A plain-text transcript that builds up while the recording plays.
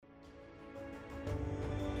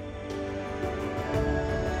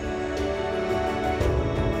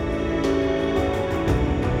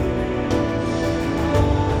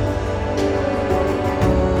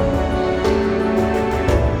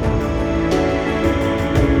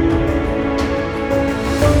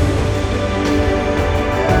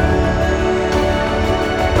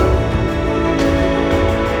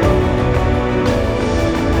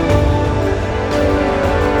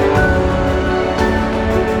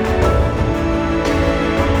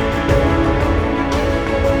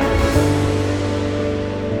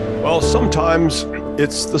Sometimes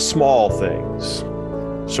it's the small things,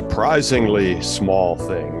 surprisingly small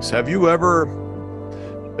things. Have you ever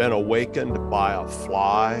been awakened by a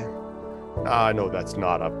fly? I know that's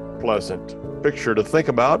not a pleasant picture to think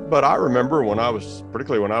about, but I remember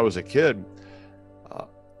particularly when I was a kid,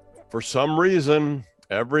 for some reason,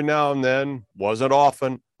 every now and then, wasn't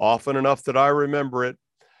often enough that I remember it,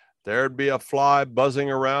 there'd be a fly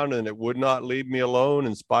buzzing around and it would not leave me alone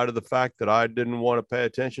in spite of the fact that I didn't want to pay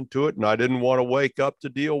attention to it and I didn't want to wake up to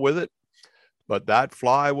deal with it. But that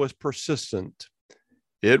fly was persistent.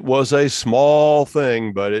 It was a small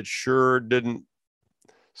thing, but it sure didn't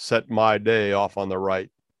set my day off on the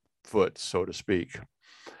right foot, so to speak.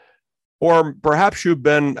 Or perhaps you've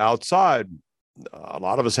been outside. A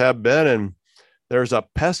lot of us have been, and there's a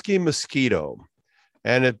pesky mosquito.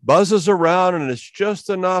 And it buzzes around and it's just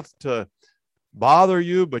enough to bother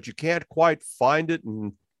you, but you can't quite find it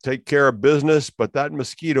and take care of business. But that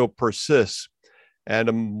mosquito persists. And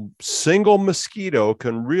a single mosquito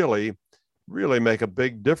can really make a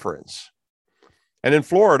big difference. And in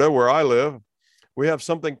Florida, where I live, we have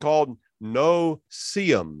something called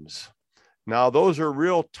no-see-ums. Now, those are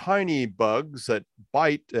real tiny bugs that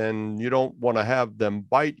bite, and you don't want to have them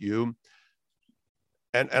bite you.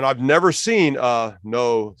 And I've never seen a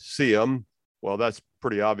no-see-um. Well, that's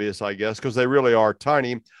pretty obvious, I guess, because they really are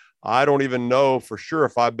tiny. I don't even know for sure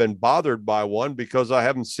if I've been bothered by one because I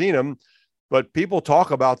haven't seen them. But people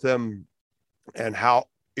talk about them and how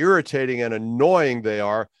irritating and annoying they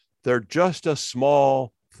are. They're just a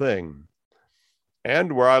small thing.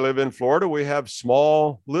 And where I live in Florida, we have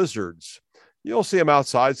small lizards. You'll see them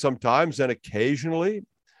outside sometimes, and occasionally,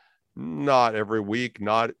 not every week,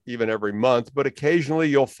 not even every month, but occasionally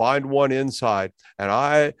you'll find one inside. And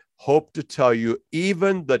I hope to tell you,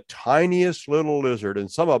 even the tiniest little lizard, and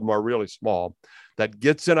some of them are really small, that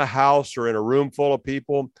gets in a house or in a room full of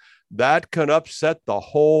people, that can upset the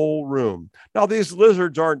whole room. Now, these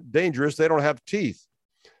lizards aren't dangerous. They don't have teeth,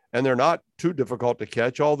 and they're not too difficult to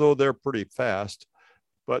catch, although they're pretty fast.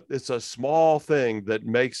 But it's a small thing that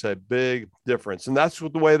makes a big difference. And that's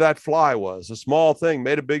what the way that fly was. A small thing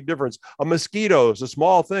made a big difference. A mosquito is a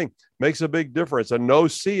small thing, makes a big difference. A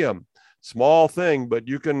no-see-um, small thing, but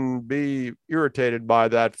you can be irritated by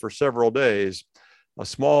that for several days. A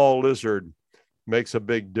small lizard makes a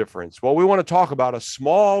big difference. Well, we want to talk about a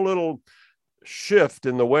small little shift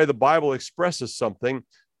in the way the Bible expresses something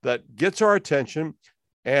that gets our attention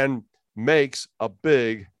and makes a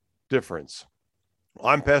big difference.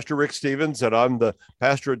 I'm Pastor Rick Stevens, and I'm the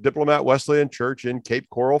pastor at Diplomat Wesleyan Church in Cape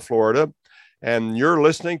Coral, Florida. And you're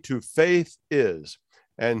listening to Faith Is.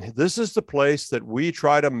 And this is the place that we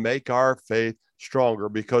try to make our faith stronger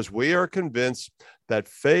because we are convinced that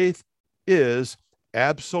faith is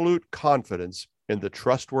absolute confidence in the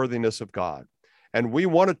trustworthiness of God. And we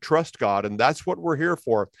want to trust God, and that's what we're here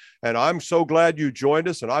for. And I'm so glad you joined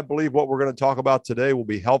us, and I believe what we're going to talk about today will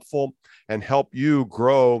be helpful and help you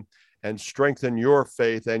grow and strengthen your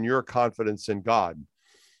faith and your confidence in God.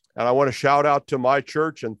 And I want to shout out to my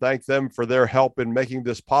church and thank them for their help in making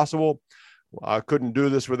this possible. I couldn't do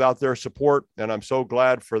this without their support, and I'm so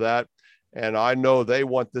glad for that. And I know they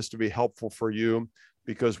want this to be helpful for you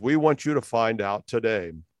because we want you to find out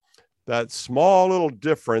today that small little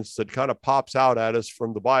difference that kind of pops out at us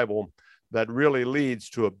from the Bible that really leads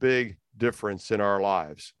to a big difference in our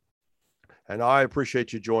lives. And I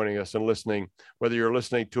appreciate you joining us and listening, whether you're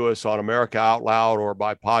listening to us on America Out Loud or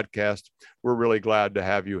by podcast. We're really glad to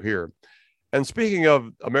have you here. And speaking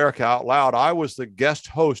of America Out Loud, I was the guest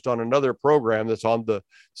host on another program that's on the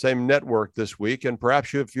same network this week. And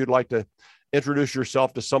perhaps if you'd like to introduce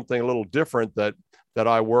yourself to something a little different that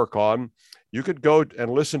I work on, you could go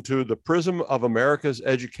and listen to The Prism of America's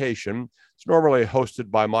Education. It's normally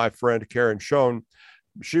hosted by my friend Karen Schoen.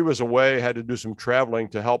 She was away, had to do some traveling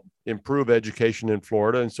to help improve education in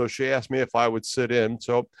Florida. And so she asked me if I would sit in.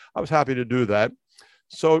 So I was happy to do that.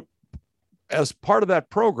 So as part of that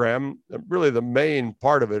program, really the main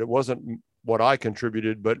part of it, it wasn't what I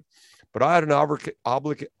contributed, but I had an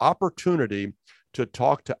opportunity to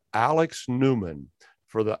talk to Alex Newman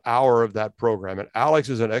for the hour of that program. And Alex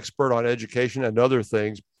is an expert on education and other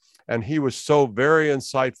things. And he was so very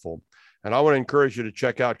insightful. And I want to encourage you to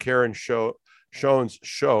check out Karen Schoen's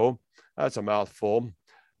show. That's a mouthful.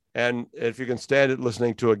 And if you can stand it,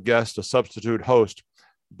 listening to a guest, a substitute host,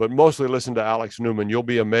 but mostly listen to Alex Newman, you'll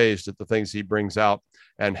be amazed at the things he brings out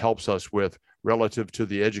and helps us with relative to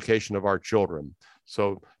the education of our children.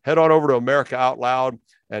 So head on over to America Out Loud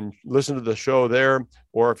and listen to the show there.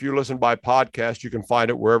 Or if you listen by podcast, you can find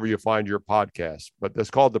it wherever you find your podcast. But it's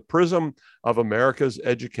called The Prism of America's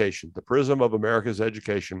Education. The Prism of America's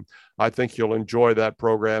Education. I think you'll enjoy that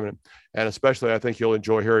program. And especially, I think you'll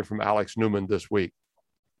enjoy hearing from Alex Newman this week.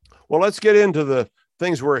 Well, let's get into the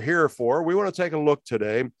things we're here for. We want to take a look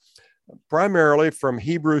today, primarily from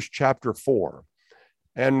Hebrews chapter 4.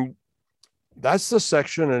 And that's the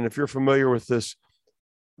section, and if you're familiar with this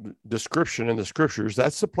description in the scriptures,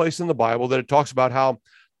 that's the place in the Bible that it talks about how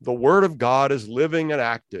the word of God is living and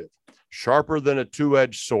active, sharper than a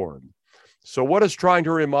two-edged sword. So what it's trying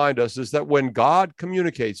to remind us is that when God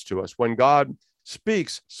communicates to us, when God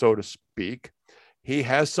speaks, so to speak, he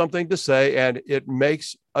has something to say and it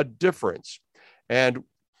makes a difference. And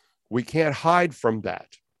we can't hide from that.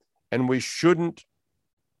 And we shouldn't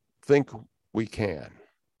think we can.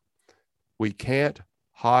 We can't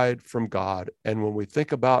hide from God. And when we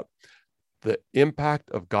think about the impact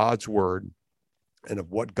of God's word and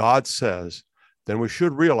of what God says, then we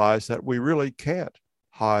should realize that we really can't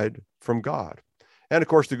hide from God. And of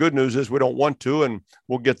course, the good news is we don't want to, and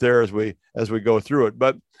we'll get there as we go through it.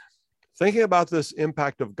 But thinking about this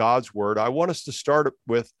impact of God's word, I want us to start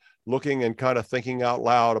with looking and kind of thinking out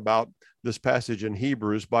loud about this passage in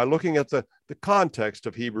Hebrews by looking at the context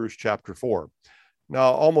of Hebrews chapter 4.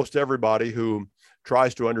 Now, almost everybody who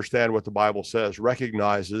tries to understand what the Bible says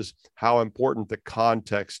recognizes how important the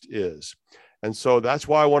context is. And so that's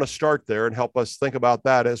why I want to start there and help us think about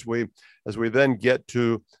that as we then get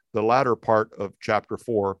to the latter part of chapter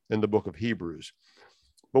 4 in the book of Hebrews.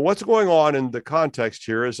 But what's going on in the context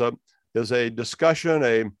here is a discussion,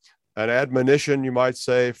 an admonition, you might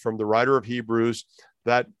say, from the writer of Hebrews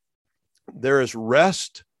that there is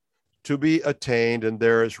rest to be attained and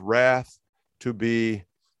there is wrath to be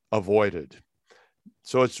avoided.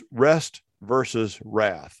 So it's rest versus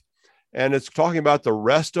wrath. And it's talking about the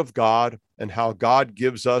rest of God and how God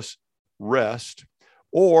gives us rest,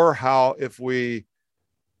 or how if we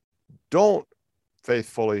don't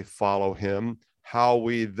faithfully follow him, how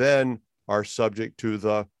we then are subject to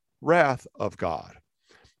the wrath of God.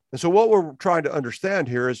 And so what we're trying to understand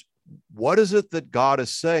here is, what is it that God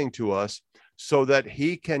is saying to us so that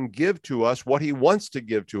he can give to us what he wants to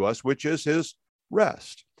give to us, which is his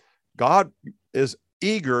rest. God is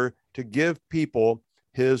eager to give people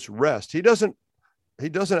his rest. He doesn't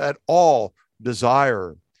at all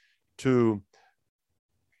desire to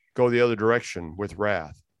go the other direction with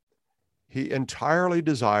wrath. He entirely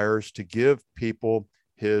desires to give people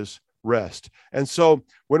his rest. And so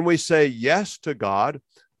when we say yes to God,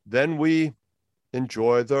 then we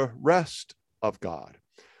enjoy the rest of God.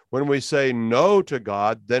 When we say no to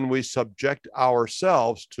God, then we subject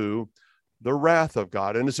ourselves to the wrath of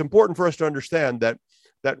God. And it's important for us to understand that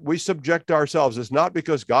we subject ourselves is not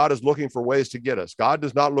because God is looking for ways to get us. God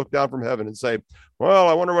does not look down from heaven and say, well,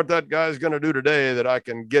 I wonder what that guy's going to do today that I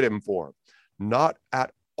can get him for. Not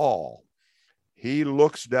at all. He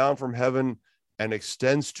looks down from heaven and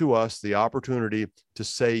extends to us the opportunity to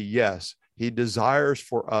say yes. He desires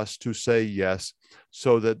for us to say yes,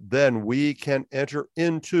 so that then we can enter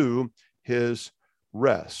into his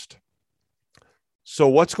rest. So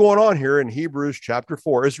what's going on here in Hebrews chapter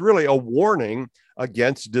 4 is really a warning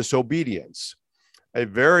against disobedience, a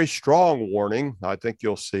very strong warning, I think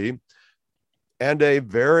you'll see, and a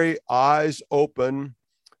very eyes open,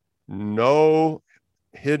 no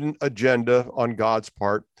hidden agenda on God's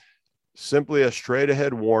part, simply a straight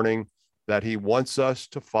ahead warning that he wants us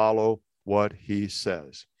to follow what he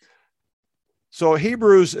says. So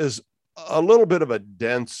Hebrews is a little bit of a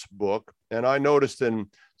dense book, and I noticed in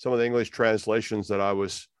some of the English translations that I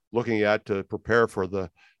was looking at to prepare for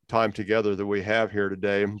the time together that we have here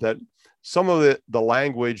today, that some of the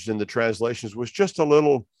language in the translations was just a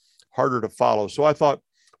little harder to follow. So I thought,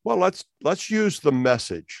 well, let's use the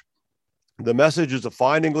Message. The Message is a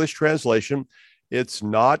fine English translation. It's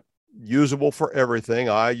not usable for everything.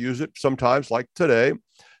 I use it sometimes, like today.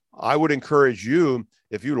 I would encourage you,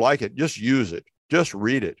 if you like it, just use it, just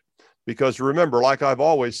read it. Because remember, like I've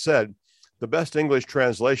always said, the best English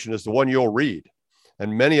translation is the one you'll read.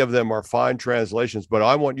 And many of them are fine translations, but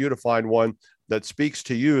I want you to find one that speaks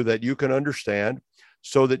to you, that you can understand,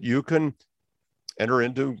 so that you can enter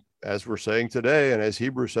into, as we're saying today, and as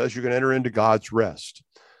Hebrews says, you can enter into God's rest.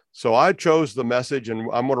 So I chose the Message, and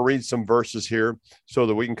I'm going to read some verses here so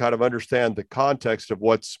that we can kind of understand the context of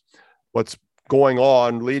what's going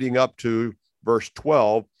on leading up to verse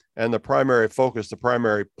 12, and the primary focus, the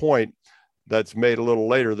primary point that's made a little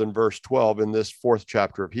later than verse 12 in this fourth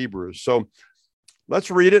chapter of Hebrews. So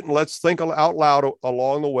let's read it and let's think out loud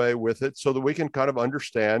along the way with it so that we can kind of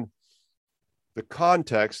understand the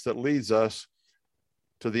context that leads us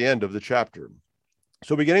to the end of the chapter.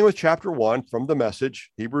 So beginning with chapter 1 from the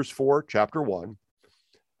Message, Hebrews 4, chapter 1.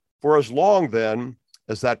 For as long then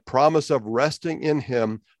as that promise of resting in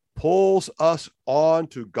him pulls us on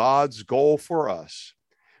to God's goal for us,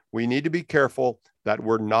 we need to be careful that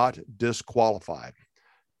we're not disqualified.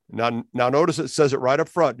 Now notice it says it right up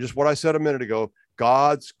front, just what I said a minute ago,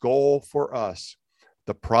 God's goal for us,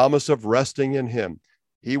 the promise of resting in him.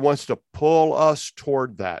 He wants to pull us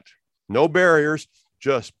toward that. No barriers,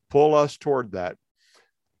 just pull us toward that.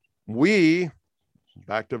 We,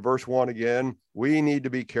 back to verse 1 again, we need to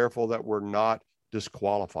be careful that we're not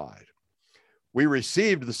disqualified. We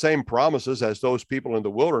received the same promises as those people in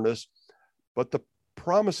the wilderness, but the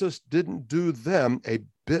promises didn't do them a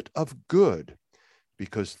bit of good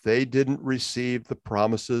because they didn't receive the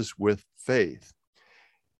promises with faith.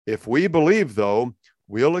 If we believe, though,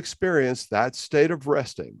 we'll experience that state of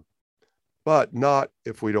resting, but not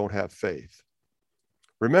if we don't have faith.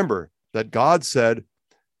 Remember that God said,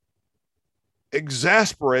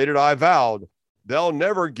 exasperated, I vowed, they'll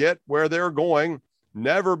never get where they're going,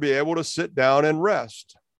 never be able to sit down and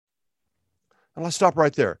rest. And let's stop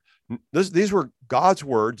right there. These were God's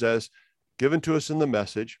words as given to us in the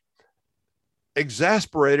Message.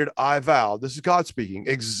 Exasperated, I vowed. This is God speaking.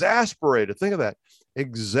 Exasperated. Think of that.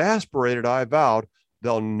 Exasperated, I vowed,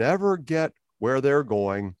 they'll never get where they're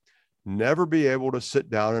going, never be able to sit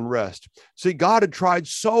down and rest. See, God had tried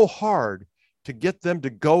so hard to get them to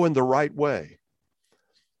go in the right way.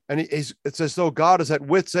 And it's as though God is at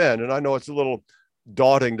wit's end. And I know it's a little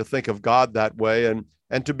daunting to think of God that way.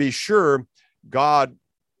 And to be sure, God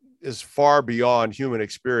is far beyond human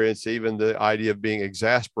experience, even the idea of being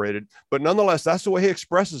exasperated. But nonetheless, that's the way he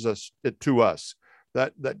expresses it to us,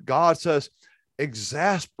 that God says,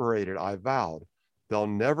 exasperated, I vowed. They'll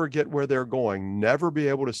never get where they're going, never be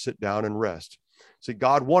able to sit down and rest. See,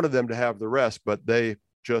 God wanted them to have the rest, but they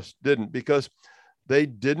just didn't because they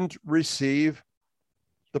didn't receive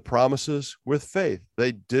the promises with faith.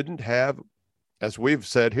 They didn't have, as we've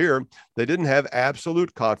said here, they didn't have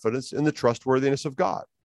absolute confidence in the trustworthiness of God.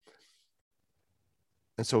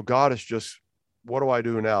 And so God is just, what do I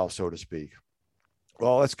do now, so to speak?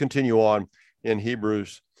 Well, let's continue on in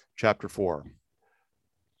Hebrews chapter 4.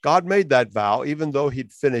 God made that vow even though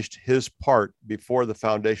he'd finished his part before the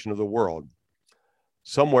foundation of the world.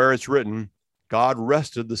 Somewhere it's written, God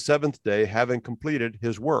rested the seventh day, having completed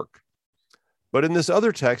his work. But in this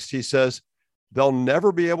other text, he says, they'll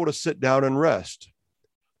never be able to sit down and rest.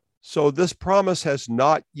 So this promise has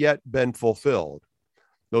not yet been fulfilled.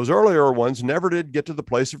 Those earlier ones never did get to the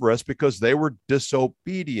place of rest because they were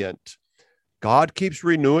disobedient. God keeps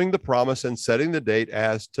renewing the promise and setting the date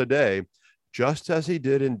as today, just as he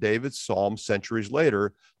did in David's psalm centuries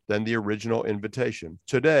later than the original invitation.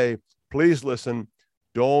 Today, please listen,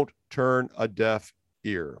 don't turn a deaf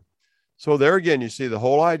ear. So there again, you see the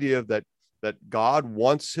whole idea of that God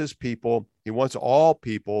wants his people, he wants all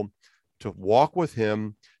people to walk with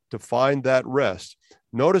him to find that rest.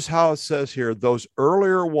 Notice how it says here, those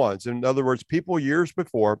earlier ones, in other words, people years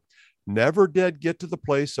before, never did get to the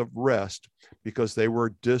place of rest because they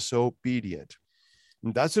were disobedient.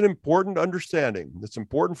 And that's an important understanding. It's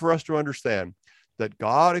important for us to understand that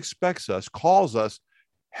God expects us, calls us,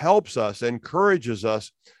 helps us, encourages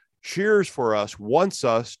us, cheers for us, wants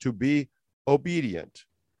us to be obedient.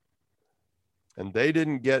 And they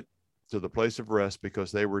didn't get to the place of rest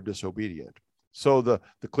because they were disobedient. So the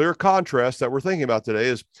clear contrast that we're thinking about today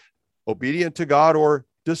is obedient to God or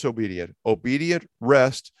disobedient. Obedient,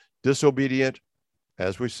 rest. Disobedient,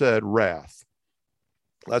 as we said, wrath.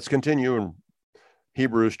 Let's continue in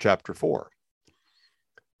Hebrews chapter 4.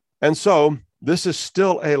 And so this is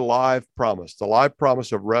still a live promise, the live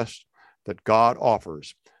promise of rest that God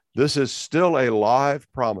offers. This is still a live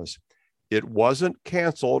promise. It wasn't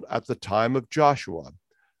canceled at the time of Joshua.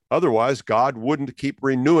 Otherwise, God wouldn't keep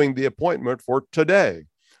renewing the appointment for today.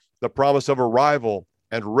 The promise of arrival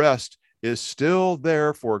and rest is still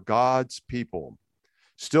there for God's people.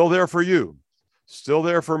 Still there for you. Still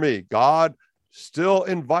there for me. God still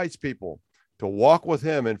invites people to walk with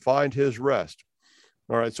him and find his rest.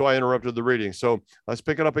 All right, so I interrupted the reading. So let's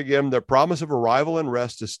pick it up again. The promise of arrival and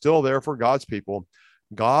rest is still there for God's people.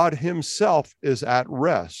 God himself is at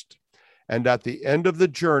rest. And at the end of the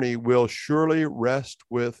journey, we'll surely rest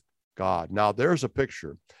with God. Now, there's a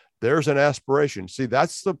picture. There's an aspiration. See,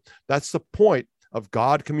 that's the point of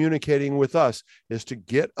God communicating with us, is to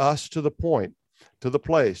get us to the point, to the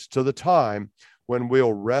place, to the time when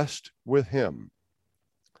we'll rest with him.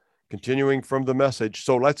 Continuing from the Message.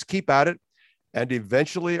 So let's keep at it and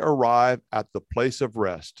eventually arrive at the place of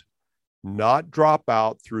rest. not drop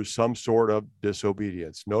out through some sort of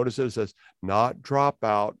disobedience. Notice it says, not drop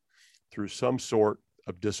out through some sort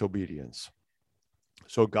of disobedience.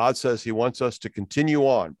 So God says he wants us to continue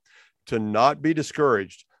on, to not be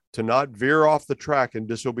discouraged, to not veer off the track in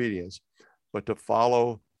disobedience, but to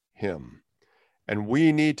follow him. And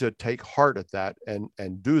we need to take heart at that and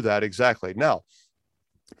do that exactly. Now,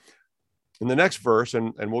 in the next verse,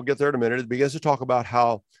 and we'll get there in a minute, it begins to talk about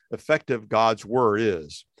how effective God's word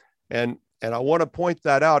is. And I want to point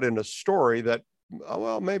that out in a story that,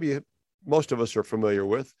 well, maybe most of us are familiar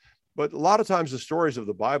with, but a lot of times the stories of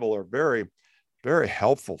the Bible are very, very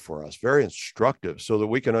helpful for us, very instructive, so that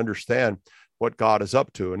we can understand what God is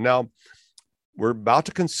up to. And now we're about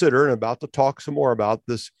to consider and about to talk some more about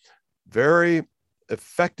this very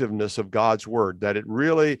effectiveness of God's word, that it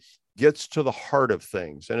really gets to the heart of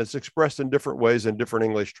things. And it's expressed in different ways in different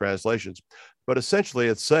English translations. But essentially,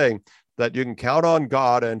 it's saying that you can count on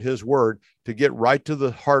God and his word to get right to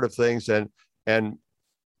the heart of things and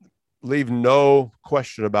leave no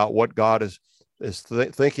question about what God is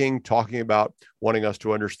thinking, talking about, wanting us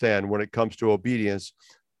to understand when it comes to obedience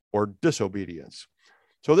or disobedience.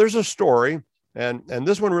 So there's a story, and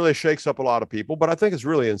this one really shakes up a lot of people, but I think it's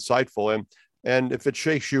really insightful. And if it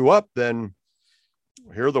shakes you up, then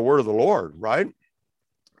hear the word of the Lord, right?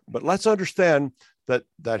 But let's understand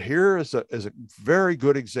that here is a very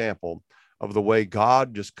good example of the way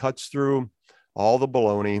God just cuts through all the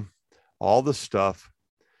baloney, all the stuff,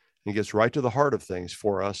 and gets right to the heart of things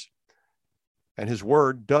for us. And his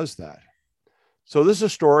word does that. So this is a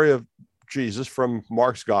story of Jesus from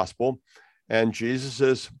Mark's gospel, and Jesus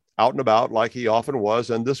is out and about like he often was.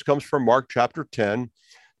 And this comes from Mark chapter 10,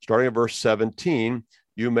 starting at verse 17.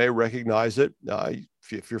 You may recognize it.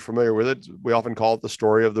 If you're familiar with it, we often call it the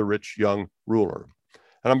story of the rich young ruler.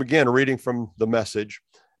 And I'm again reading from the Message,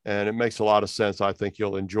 and it makes a lot of sense. I think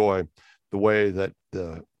you'll enjoy the way that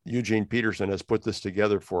Eugene Peterson has put this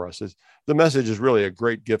together for us. The Message is really a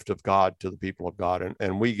great gift of God to the people of God,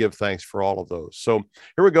 and we give thanks for all of those. So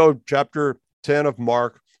here we go, chapter 10 of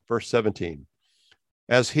Mark, verse 17.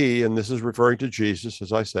 As he, and this is referring to Jesus,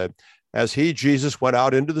 as I said, as he, Jesus, went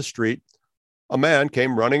out into the street, a man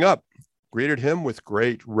came running up, greeted him with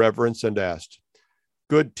great reverence, and asked,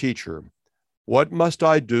 "Good teacher, what must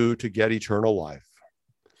I do to get eternal life?"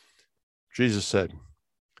 Jesus said,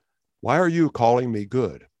 "Why are you calling me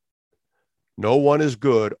good? No one is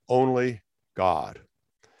good, only God."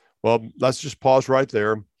 Well, let's just pause right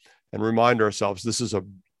there and remind ourselves this is a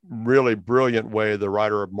really brilliant way the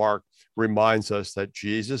writer of Mark reminds us that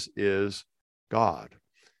Jesus is God,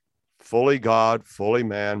 fully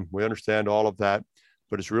man. We understand all of that,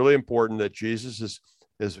 but it's really important that Jesus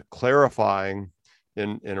is clarifying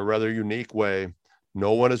in a rather unique way.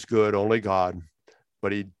 No one is good, only God.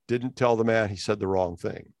 But he didn't tell the man he said the wrong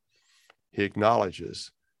thing. He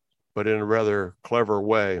acknowledges, but in a rather clever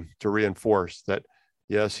way, to reinforce that,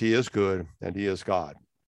 yes, he is good and he is God.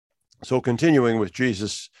 So continuing with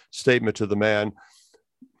Jesus' statement to the man,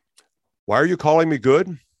 "Why are you calling me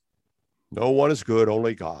good? No one is good,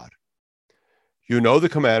 only God. You know the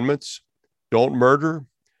commandments: don't murder,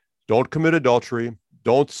 don't commit adultery,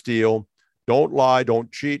 don't steal, don't lie,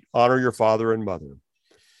 don't cheat, honor your father and mother."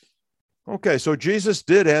 Okay, so Jesus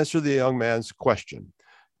did answer the young man's question.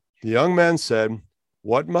 The young man said,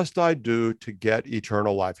 "What must I do to get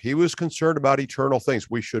eternal life?" He was concerned about eternal things.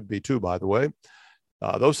 We should be too, by the way.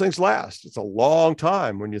 Those things last. It's a long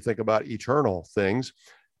time when you think about eternal things.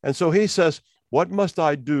 And so he says, "What must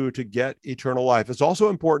I do to get eternal life?" It's also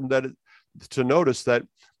important to notice that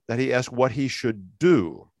he asked what he should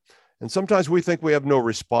do. And sometimes we think we have no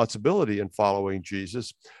responsibility in following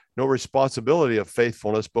Jesus, no responsibility of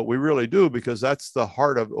faithfulness, but we really do, because that's the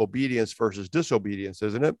heart of obedience versus disobedience,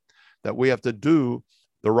 isn't it? That we have to do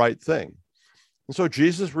the right thing. And so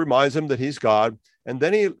Jesus reminds him that he's God, and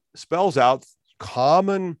then he spells out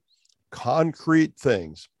common, concrete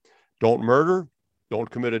things. Don't murder, don't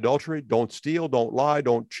commit adultery, don't steal, don't lie,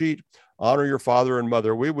 don't cheat, honor your father and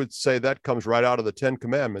mother. We would say that comes right out of the 10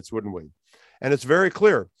 Commandments, wouldn't we? And it's very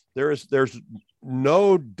clear. There's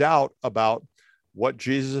no doubt about what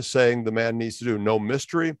Jesus is saying the man needs to do. No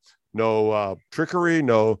mystery, no trickery,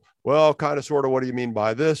 no, well, kind of, sort of, what do you mean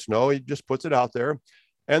by this? No, he just puts it out there.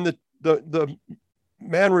 And the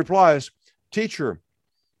man replies, "Teacher,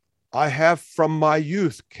 I have from my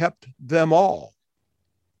youth kept them all."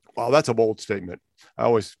 Wow, that's a bold statement.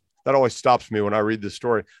 That always stops me when I read this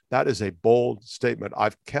story. That is a bold statement.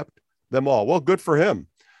 I've kept them all. Well, good for him.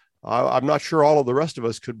 I'm not sure all of the rest of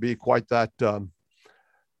us could be quite that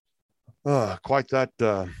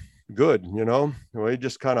good, you know. We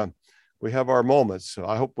just kind of We have our moments.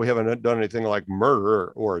 I hope we haven't done anything like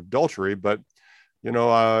murder or adultery, but,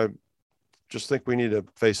 I just think we need to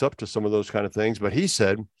face up to some of those kind of things. But he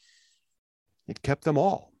said he kept them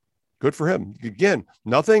all. Good for him. Again,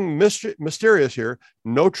 nothing mysterious here.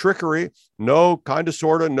 No trickery. No kind of,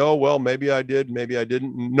 sort of. No, well, maybe I did, maybe I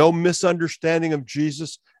didn't. No misunderstanding of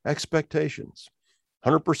Jesus' expectations.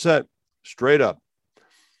 100% straight up.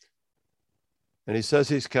 And he says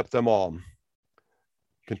he's kept them all.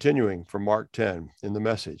 Continuing from Mark 10 in the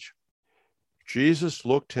Message. Jesus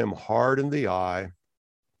looked him hard in the eye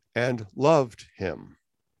and loved him.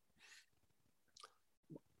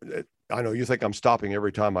 I know you think I'm stopping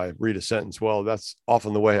every time I read a sentence. Well, that's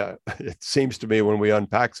often the way it seems to me when we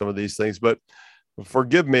unpack some of these things. But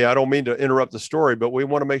forgive me, I don't mean to interrupt the story, but we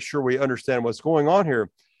want to make sure we understand what's going on here.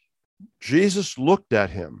 Jesus looked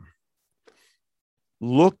at him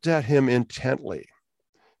intently.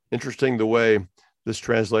 Interesting the way this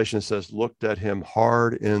translation says, looked at him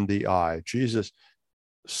hard in the eye. Jesus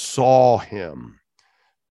saw him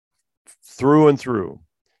through and through.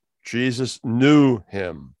 Jesus knew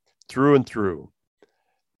him through and through.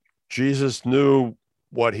 Jesus knew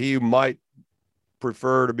what he might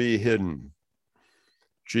prefer to be hidden.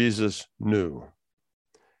 Jesus knew.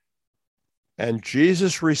 And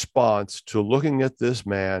Jesus' response to looking at this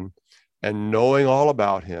man and knowing all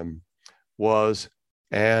about him was,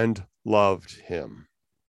 and loved him.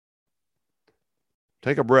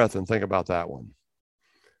 Take a breath and think about that one.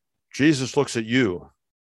 Jesus looks at you.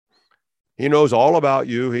 He knows all about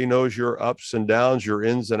you. He knows your ups and downs, your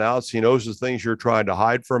ins and outs. He knows the things you're trying to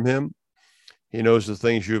hide from him. He knows the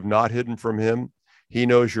things you've not hidden from him. He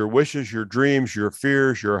knows your wishes, your dreams, your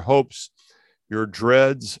fears, your hopes, your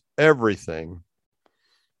dreads, everything.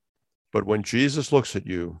 But when Jesus looks at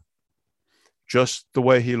you, just the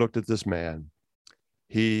way he looked at this man,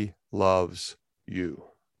 he loves you.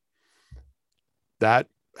 That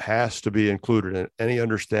has to be included in any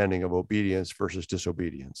understanding of obedience versus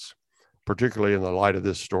disobedience, particularly in the light of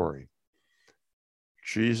this story.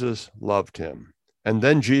 Jesus loved him. And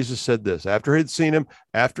then Jesus said this, after he'd seen him,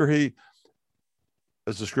 after he,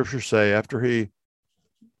 as the scriptures say, after he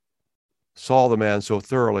saw the man so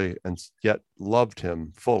thoroughly and yet loved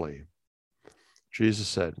him fully, Jesus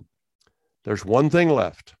said, there's one thing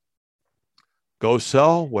left. Go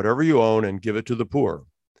sell whatever you own and give it to the poor.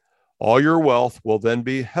 All your wealth will then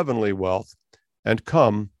be heavenly wealth, and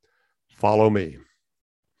come, follow me.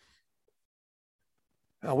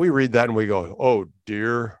 Now we read that and we go, oh,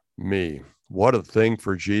 dear me. What a thing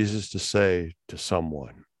for Jesus to say to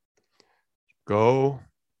someone. Go,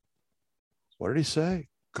 what did he say?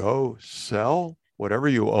 Go sell whatever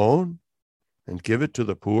you own and give it to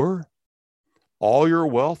the poor. All your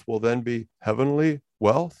wealth will then be heavenly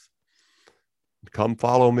wealth. Come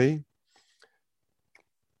follow me.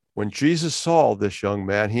 When Jesus saw this young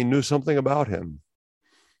man, he knew something about him.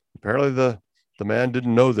 Apparently the man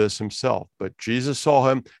didn't know this himself, but Jesus saw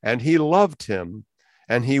him and he loved him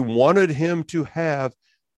and he wanted him to have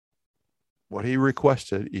what he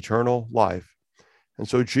requested, eternal life. And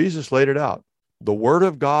so Jesus laid it out. The word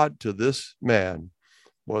of God to this man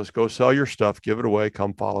was, go sell your stuff, give it away,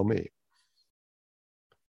 come follow me.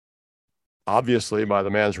 Obviously, by the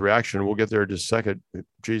man's reaction, we'll get there in just a second,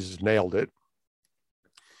 Jesus nailed it.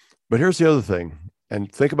 But here's the other thing,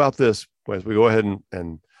 and think about this as we go ahead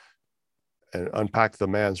and unpack the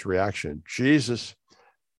man's reaction. Jesus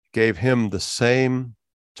gave him the same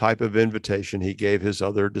type of invitation he gave his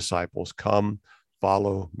other disciples. Come,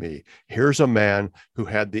 follow me. Here's a man who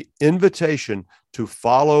had the invitation to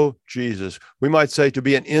follow Jesus. We might say to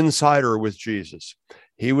be an insider with Jesus.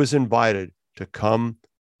 He was invited to come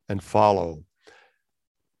and follow.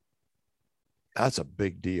 That's a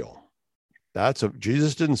big deal.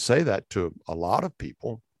 Jesus didn't say that to a lot of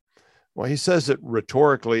people. Well, he says it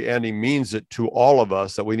rhetorically, and he means it to all of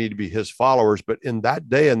us that we need to be his followers. But in that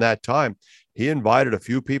day and that time, he invited a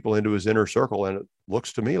few people into his inner circle. And it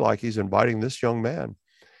looks to me like he's inviting this young man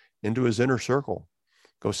into his inner circle.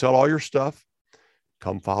 Go sell all your stuff.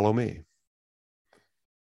 Come follow me.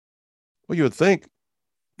 Well, you would think,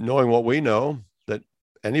 knowing what we know, that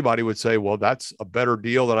anybody would say, well, that's a better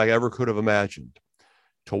deal than I ever could have imagined.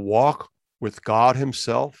 To walk with God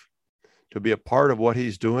himself, to be a part of what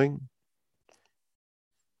he's doing.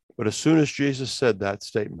 But as soon as Jesus said that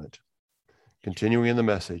statement, continuing in the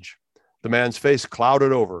Message, the man's face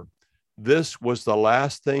clouded over. This was the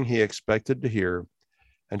last thing he expected to hear,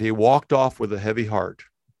 and he walked off with a heavy heart.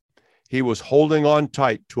 He was holding on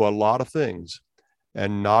tight to a lot of things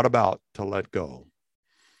and not about to let go.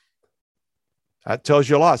 That tells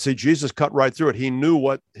you a lot. See, Jesus cut right through it. He knew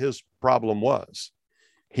what his problem was.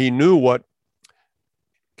 He knew what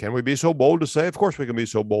Can we be so bold to say? Of course we can be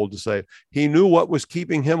so bold to say. He knew what was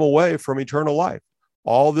keeping him away from eternal life.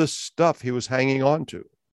 All this stuff he was hanging on to.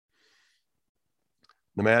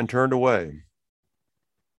 The man turned away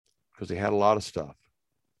because he had a lot of stuff.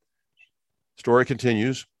 Story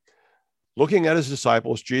continues. Looking at his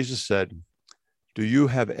disciples, Jesus said, "Do you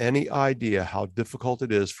have any idea how difficult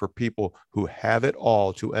it is for people who have it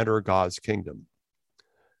all to enter God's kingdom?"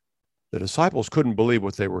 The disciples couldn't believe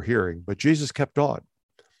what they were hearing, but Jesus kept on.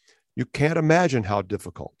 "You can't imagine how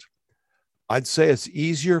difficult. I'd say it's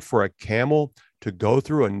easier for a camel to go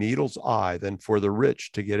through a needle's eye than for the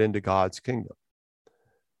rich to get into God's kingdom."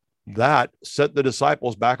 That set the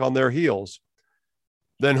disciples back on their heels.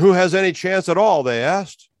 "Then who has any chance at all?" they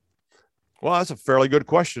asked. Well, that's a fairly good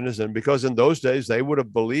question, isn't it? Because in those days, they would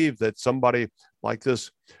have believed that somebody like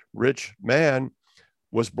this rich man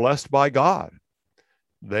was blessed by God.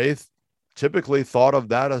 They typically thought of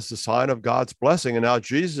that as the sign of God's blessing. And now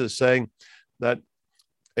Jesus is saying that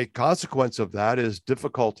a consequence of that is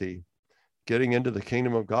difficulty getting into the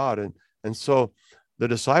kingdom of God. And so the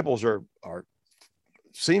disciples are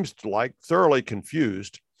seems like thoroughly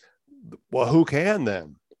confused. Well, who can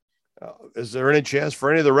then? Is there any chance for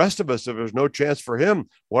any of the rest of us? If there's no chance for him,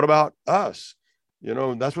 what about us?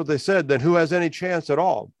 That's what they said. Then who has any chance at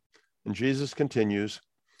all? And Jesus continues.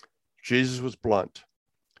 Jesus was blunt.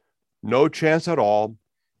 No chance at all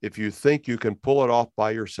if you think you can pull it off by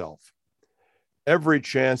yourself. Every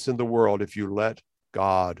chance in the world if you let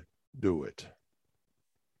God do it.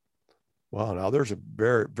 Well, now there's a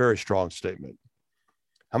very, very strong statement.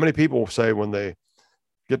 How many people say when they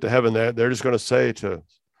get to heaven, they're just going to say to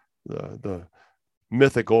the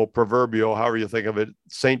mythical, proverbial, however you think of it,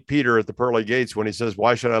 St. Peter at the pearly gates, when he says,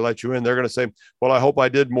 "Why should I let you in?" They're going to say, "Well, I hope I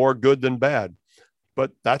did more good than bad."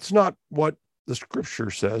 But that's not what the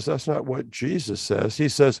scripture says. That's not what Jesus says. He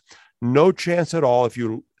says, no chance at all if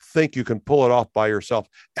you think you can pull it off by yourself.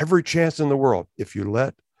 Every chance in the world if you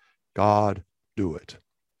let God do it.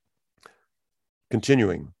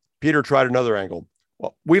 Continuing, Peter tried another angle.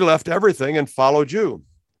 "Well, we left everything and followed you."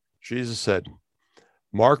 Jesus said,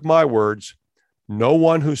 "Mark my words, no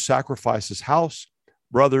one who sacrifices house,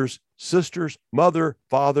 brothers, sisters, mother,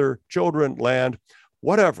 father, children, land,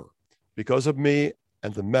 whatever, because of me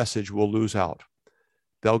and the message will lose out.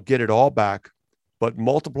 They'll get it all back, but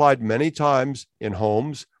multiplied many times in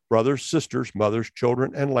homes, brothers, sisters, mothers,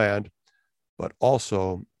 children, and land, but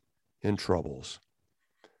also in troubles."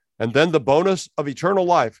 And then the bonus of eternal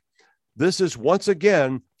life. This is once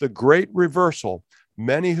again the great reversal.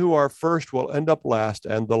 Many who are first will end up last,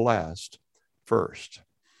 and the last first.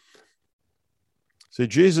 See,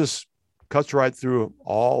 Jesus cuts right through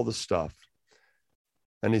all the stuff,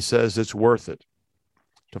 and he says it's worth it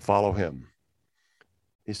to follow him.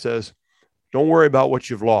 He says, don't worry about what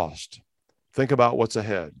you've lost. Think about what's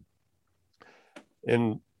ahead.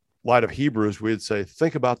 In light of Hebrews, we'd say,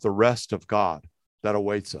 think about the rest of God that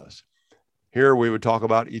awaits us. Here we would talk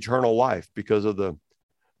about eternal life because of the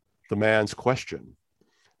man's question.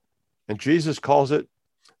 And Jesus calls it,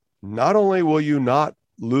 not only will you not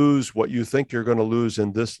lose what you think you're going to lose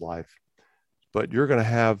in this life, but you're going to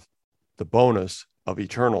have the bonus of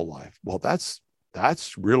eternal life. Well, that's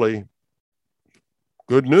really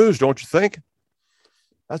good news, don't you think?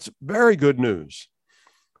 That's very good news.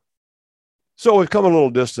 So we've come a little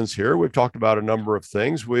distance here. We've talked about a number of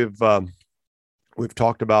things. We've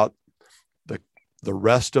talked about the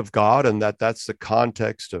rest of God, and that's the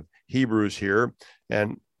context of Hebrews here.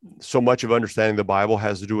 And so much of understanding the Bible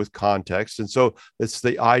has to do with context. And so it's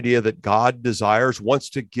the idea that God wants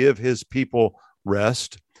to give his people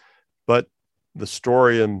rest. But the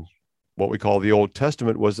story in what we call the Old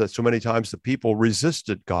Testament was that so many times the people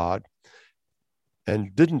resisted God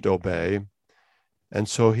and didn't obey. And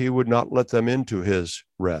so he would not let them into his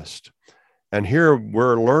rest. And here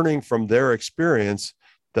we're learning from their experience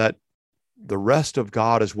that the rest of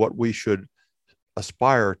God is what we should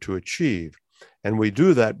aspire to achieve. And we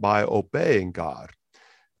do that by obeying God.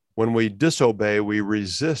 When we disobey, we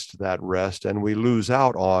resist that rest and we lose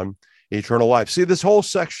out on eternal life. See, this whole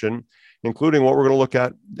section, including what we're going to look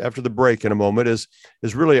at after the break in a moment, is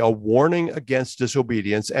really a warning against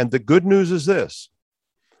disobedience. And the good news is this: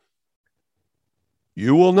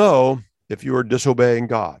 you will know if you are disobeying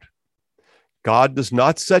God. God does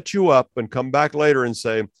not set you up and come back later and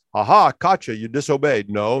say, aha, caught you, you disobeyed.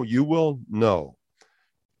 No, you will know.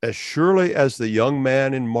 As surely as the young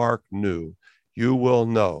man in Mark knew, you will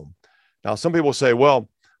know. Now, some people say, well,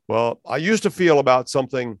 I used to feel about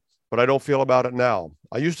something, but I don't feel about it now.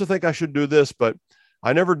 I used to think I should do this, but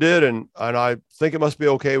I never did. And I think it must be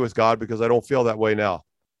okay with God because I don't feel that way now.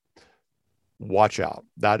 Watch out.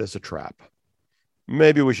 That is a trap.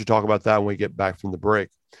 Maybe we should talk about that when we get back from the break,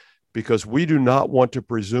 because we do not want to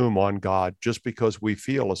presume on God just because we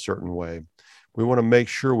feel a certain way. We want to make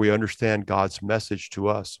sure we understand God's message to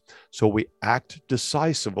us, so we act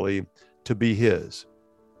decisively to be His.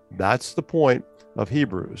 That's the point of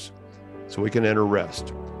Hebrews, so we can enter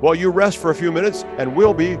rest. Well, you rest for a few minutes, and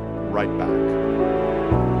we'll be right back.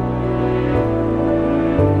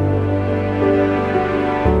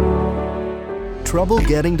 Trouble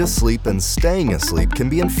getting to sleep and staying asleep can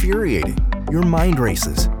be infuriating. Your mind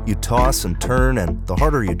races, you toss and turn, and the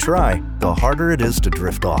harder you try, the harder it is to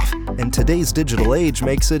drift off. And today's digital age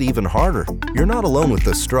makes it even harder. You're not alone with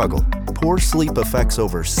this struggle. Poor sleep affects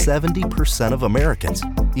over 70% of Americans.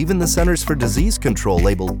 Even the Centers for Disease Control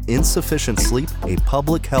labeled insufficient sleep a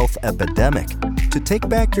public health epidemic. To take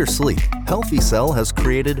back your sleep, Healthy Cell has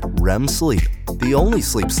created REM Sleep, the only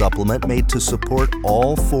sleep supplement made to support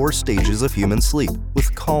all 4 stages of human sleep,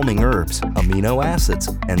 with calming herbs, amino acids,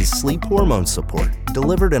 and sleep hormone support,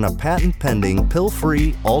 delivered in a patent-pending,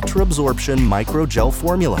 pill-free, ultra-absorption microgel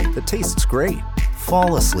formula that tastes great.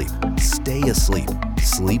 Fall asleep, stay asleep,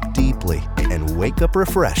 sleep deeply, and wake up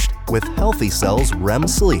refreshed with Healthy Cell's REM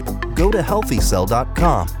Sleep. Go to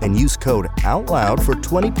healthycell.com and use code OUTLOUD for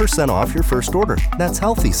 20% off your first order. That's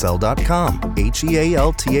healthycell.com,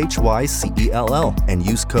 HEALTHYCELL, and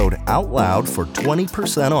use code OUTLOUD for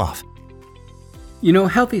 20% off. You know,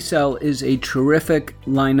 Healthy Cell is a terrific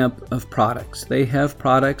lineup of products. They have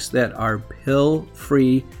products that are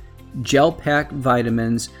pill-free, gel-packed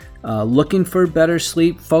vitamins. Looking for better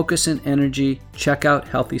sleep, focus, and energy? Check out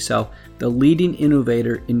Healthy Cell, the leading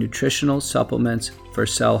innovator in nutritional supplements for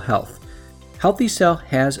cell health. Healthy Cell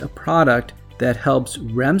has a product that helps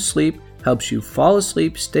REM sleep, helps you fall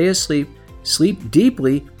asleep, stay asleep, sleep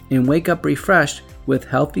deeply, and wake up refreshed with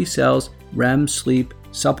Healthy Cell's REM Sleep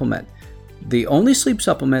Supplement. The only sleep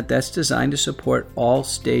supplement that's designed to support all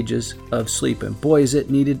stages of sleep. And boy, is it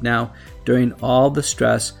needed now during all the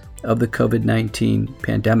stress of the COVID-19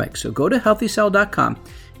 pandemic. So go to healthycell.com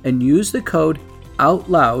and use the code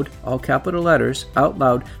OUTLOUD, all capital letters,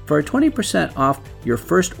 OUTLOUD, for a 20% off your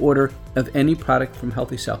first order of any product from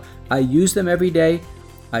Healthy Cell. I use them every day.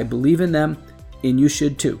 I believe in them, and you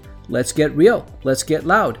should too. Let's get real. Let's get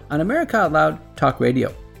loud on America Out Loud Talk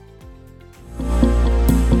Radio.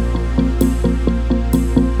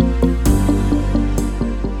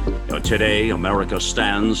 Today, America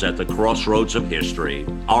stands at the crossroads of history.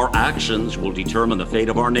 Our actions will determine the fate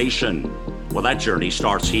of our nation. Well, that journey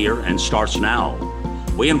starts here and starts now.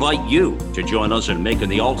 We invite you to join us in making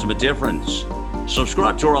the ultimate difference.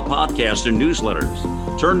 Subscribe to our podcast and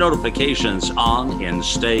newsletters. Turn notifications on and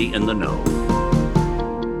stay in the know.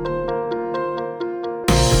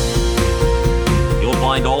 You'll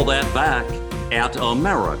find all that back at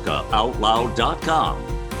AmericaOutloud.com.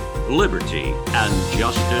 Liberty and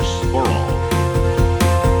justice for all.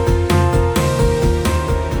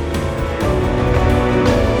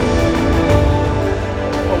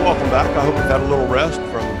 Well, welcome back. I hope you've had a little rest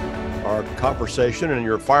from our conversation and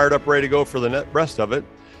you're fired up, ready to go for the rest of it.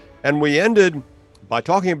 And we ended by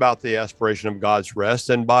talking about the aspiration of God's rest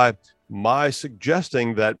and by my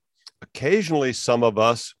suggesting that occasionally some of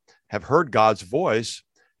us have heard God's voice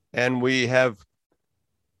and we have,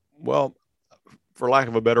 well, for lack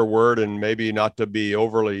of a better word, and maybe not to be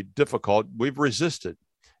overly difficult, we've resisted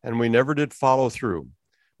and we never did follow through.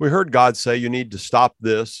 We heard God say, you need to stop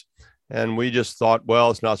this. And we just thought,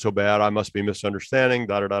 well, it's not so bad. I must be misunderstanding,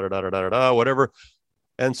 whatever.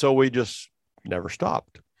 And so we just never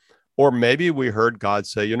stopped. Or maybe we heard God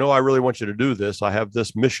say, you know, I really want you to do this. I have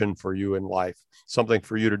this mission for you in life, something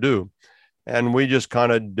for you to do. And we just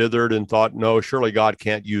kind of dithered and thought, no, surely God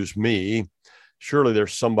can't use me. Surely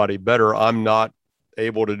there's somebody better. I'm not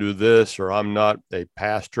able to do this, or I'm not a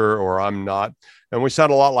pastor, or I'm not. And we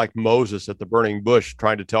sound a lot like Moses at the burning bush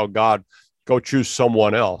trying to tell God, go choose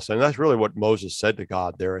someone else. And that's really what Moses said to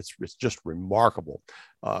God there. It's just remarkable.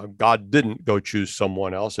 God didn't go choose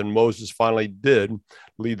someone else. And Moses finally did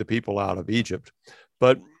lead the people out of Egypt.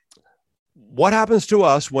 But what happens to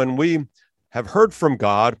us when we have heard from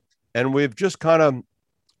God and we've just kind of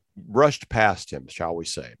brushed past him, shall we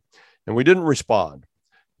say, and we didn't respond?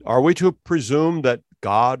 Are we to presume that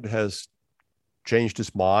God has changed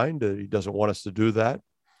his mind, that he doesn't want us to do that?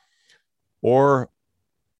 Or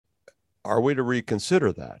are we to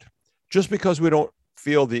reconsider that? Just because we don't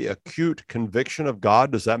feel the acute conviction of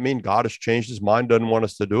God, does that mean God has changed his mind, doesn't want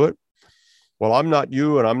us to do it? Well, I'm not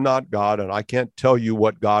you and I'm not God, and I can't tell you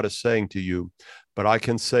what God is saying to you, but I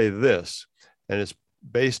can say this, and it's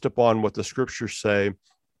based upon what the scriptures say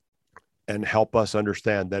and help us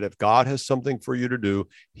understand that if God has something for you to do,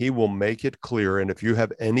 he will make it clear. And if you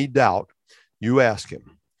have any doubt, You ask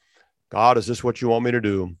him, God, is this what you want me to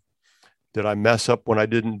do? Did I mess up when I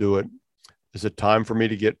didn't do it? Is it time for me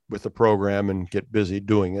to get with the program and get busy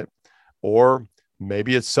doing it? Or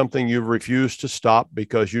maybe it's something you've refused to stop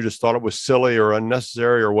because you just thought it was silly or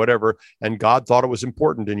unnecessary or whatever, and God thought it was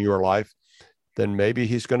important in your life. Then maybe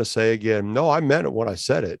he's going to say again, no, I meant it when I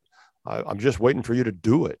said it. I'm just waiting for you to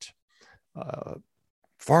do it.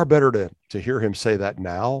 Far better to hear him say that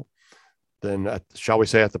now than, shall we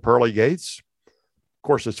say, at the pearly gates. Of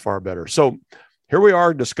course, it's far better. So here we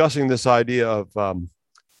are discussing this idea of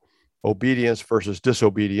obedience versus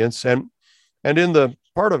disobedience. And in the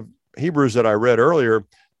part of Hebrews that I read earlier,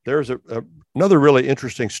 there's another really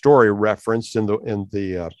interesting story referenced in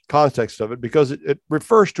the context of it, because it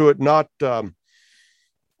refers to it not,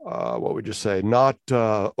 what would you say, not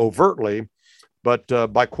overtly, but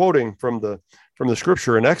by quoting from the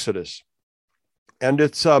scripture in Exodus. And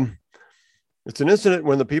it's an incident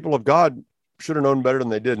when the people of God should have known better than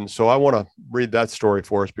they didn't. So I want to read that story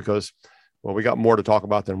for us because, well, we got more to talk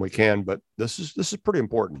about than we can, but this is pretty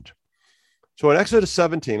important. So in Exodus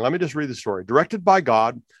 17, let me just read the story. Directed by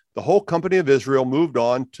God, the whole company of Israel moved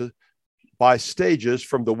on by stages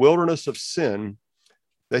from the wilderness of Sin.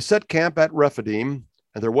 They set camp at Rephidim,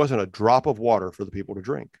 and there wasn't a drop of water for the people to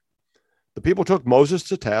drink. The people took Moses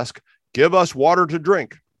to task, "Give us water to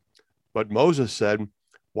drink." But Moses said,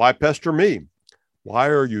 "Why pester me? Why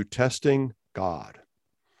are you testing God?"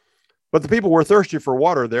 But the people were thirsty for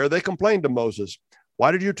water there. They complained to Moses,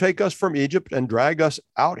 "Why did you take us from Egypt and drag us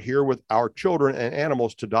out here with our children and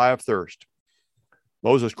animals to die of thirst?"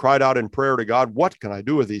 Moses cried out in prayer to God, "What can I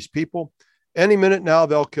do with these people? Any minute now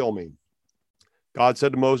they'll kill me." God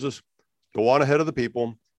said to Moses, "Go on ahead of the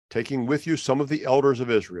people, taking with you some of the elders of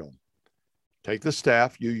Israel. Take the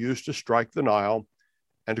staff you used to strike the Nile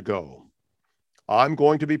and go. I'm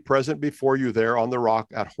going to be present before you there on the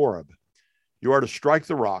rock at Horeb. You are to strike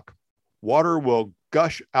the rock. Water will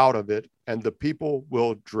gush out of it, and the people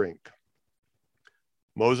will drink."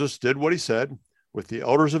 Moses did what he said, with the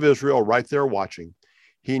elders of Israel right there watching.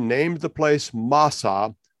 He named the place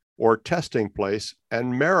Massah, or testing place,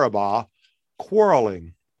 and Meribah,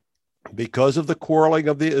 quarreling, because of the quarreling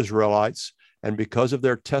of the Israelites and because of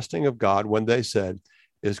their testing of God when they said,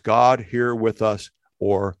 "Is God here with us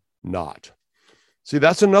or not?" See,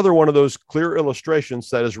 that's another one of those clear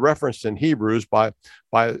illustrations that is referenced in Hebrews by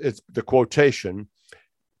the quotation.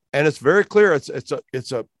 And it's very clear.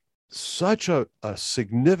 It's such a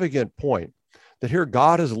significant point that here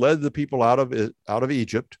God has led the people out of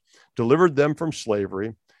Egypt, delivered them from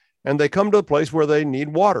slavery, and they come to a place where they need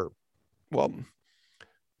water. Well,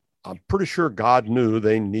 I'm pretty sure God knew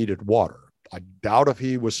they needed water. I doubt if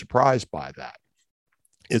he was surprised by that.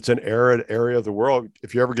 It's an arid area of the world.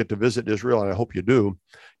 If you ever get to visit Israel, and I hope you do,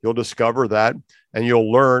 you'll discover that, and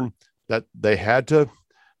you'll learn that they had to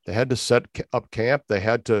set up camp. They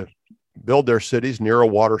had to build their cities near a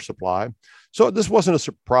water supply. So this wasn't a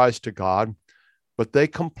surprise to God, but they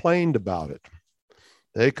complained about it.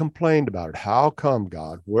 They complained about it. How come,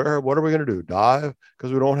 God? What are we going to do? Die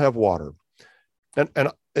because we don't have water?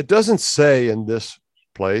 And it doesn't say in this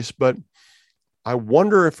place, but I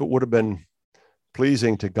wonder if it would have been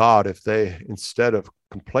pleasing to God if they, instead of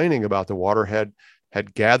complaining about the water,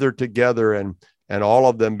 had gathered together and all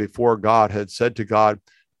of them before God had said to God,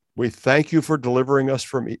 "We thank you for delivering us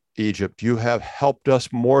from Egypt. You have helped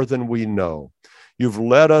us more than we know. You've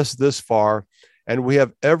led us this far, and we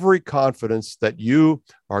have every confidence that you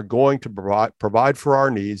are going to provide for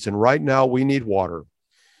our needs. And right now we need water.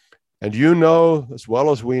 And you know as well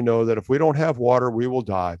as we know that if we don't have water, we will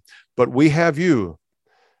die. But we have you.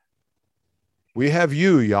 We have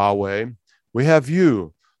you, Yahweh. We have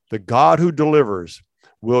you, the God who delivers.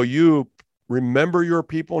 Will you remember your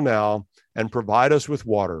people now and provide us with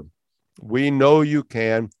water? We know you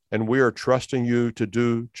can, and we are trusting you to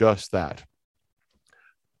do just that."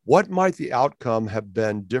 What might the outcome have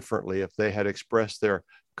been differently if they had expressed their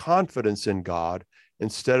confidence in God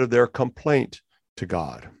instead of their complaint to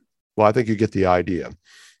God? Well, I think you get the idea.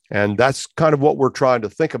 And that's kind of what we're trying to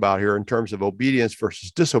think about here in terms of obedience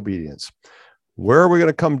versus disobedience. Where are we going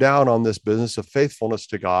to come down on this business of faithfulness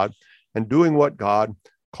to God and doing what God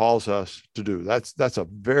calls us to do? That's a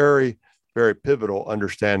very, very pivotal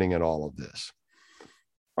understanding in all of this.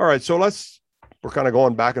 All right, so we're kind of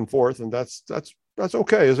going back and forth, and that's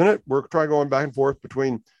okay, isn't it? We're trying going back and forth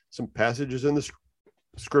between some passages in the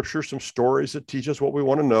scripture, some stories that teach us what we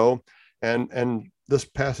want to know, and this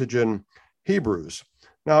passage in Hebrews.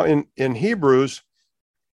 Now, in Hebrews,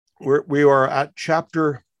 we are at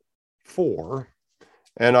chapter 4,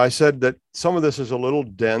 and I said that some of this is a little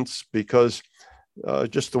dense because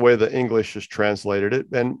just the way the English has translated it.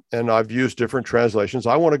 And I've used different translations.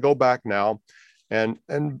 I want to go back now, and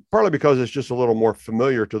partly because it's just a little more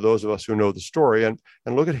familiar to those of us who know the story, and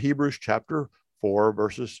look at Hebrews chapter 4,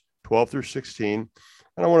 verses 12 through 16.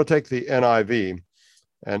 And I want to take the NIV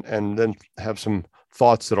and then have some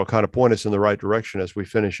thoughts that'll kind of point us in the right direction as we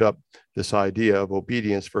finish up this idea of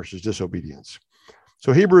obedience versus disobedience.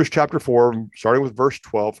 So Hebrews chapter 4, starting with verse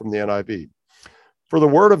 12 from the NIV. For the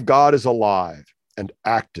word of God is alive and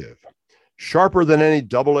active, sharper than any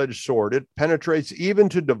double-edged sword. It penetrates even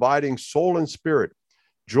to dividing soul and spirit,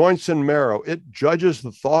 joints and marrow. It judges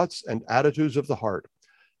the thoughts and attitudes of the heart.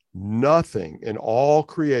 Nothing in all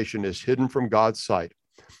creation is hidden from God's sight.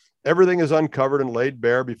 Everything is uncovered and laid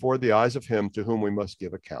bare before the eyes of him to whom we must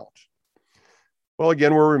give account. Well,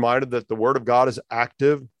 again, we're reminded that the word of God is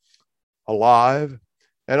active, alive.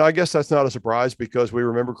 And I guess that's not a surprise because we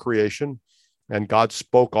remember creation, and God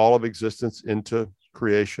spoke all of existence into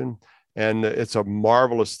creation. And it's a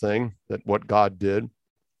marvelous thing that what God did.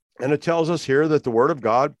 And it tells us here that the word of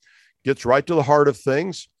God gets right to the heart of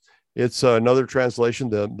things. It's another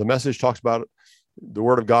translation. The Message talks about the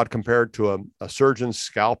word of God compared to a surgeon's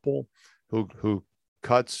scalpel who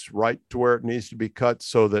cuts right to where it needs to be cut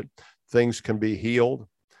so that things can be healed,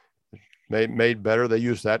 made better. They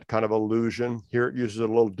use that kind of allusion. Here it uses a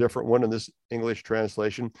little different one in this English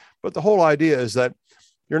translation. But the whole idea is that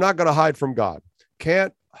you're not going to hide from God.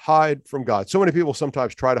 Can't hide from God. So many people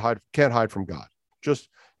sometimes try to hide, can't hide from God. Just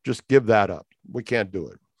give that up. We can't do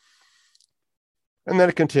it. And then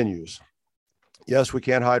it continues. Yes, we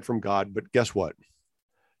can't hide from God, but guess what?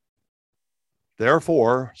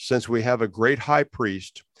 Therefore, since we have a great high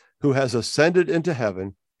priest who has ascended into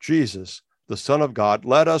heaven, Jesus, the Son of God,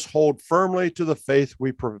 let us hold firmly to the faith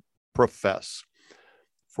we profess.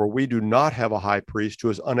 For we do not have a high priest who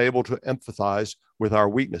is unable to empathize with our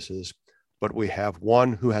weaknesses, but we have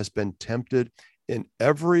one who has been tempted in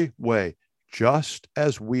every way, just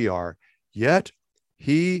as we are, yet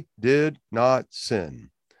he did not sin.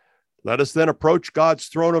 Let us then approach God's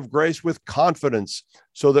throne of grace with confidence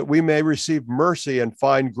so that we may receive mercy and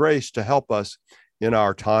find grace to help us in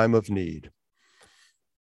our time of need.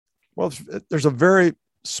 Well, there's a very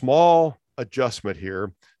small adjustment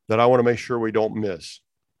here that I want to make sure we don't miss.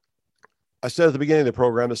 I said at the beginning of the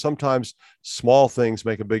program that sometimes small things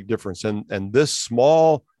make a big difference, and this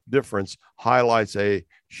small difference highlights a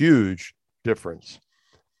huge difference.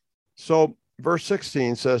 So verse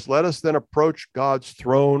 16 says, let us then approach God's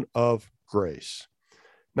throne of grace.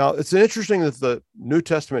 Now, it's interesting that the New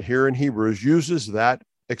Testament here in Hebrews uses that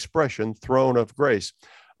expression, throne of grace.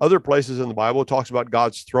 Other places in the Bible, it talks about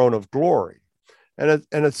God's throne of glory. And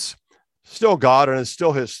it's still God and it's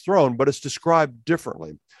still his throne, but it's described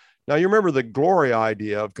differently. Now, you remember the glory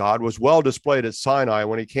idea of God was well displayed at Sinai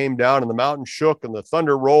when he came down and the mountain shook and the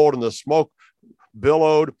thunder rolled and the smoke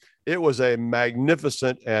billowed. It was a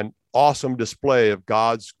magnificent and awesome display of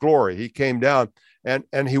God's glory. He came down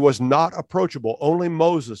and he was not approachable. Only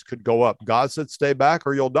Moses could go up. God said, stay back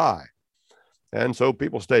or you'll die. And so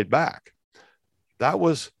people stayed back. That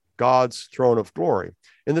was God's throne of glory.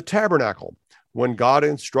 In the tabernacle, when God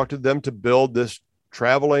instructed them to build this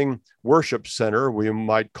traveling worship center, we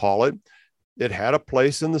might call it, it had a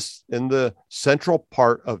place in the central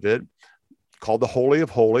part of it called the Holy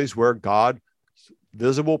of Holies, where God's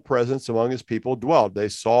visible presence among his people dwelled. They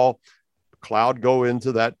saw a cloud go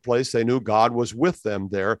into that place. They knew God was with them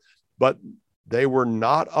there, but they were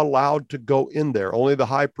not allowed to go in there. Only the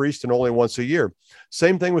high priest and only once a year.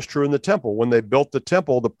 Same thing was true in the temple. When they built the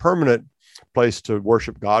temple, the permanent place to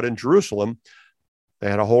worship God in Jerusalem, they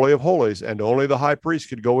had a Holy of Holies, and only the high priest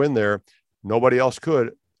could go in there. Nobody else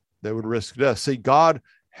could. They would risk death. See, God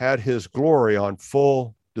had his glory on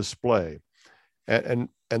full display. And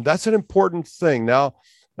that's an important thing. Now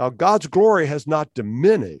God's glory has not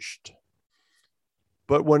diminished.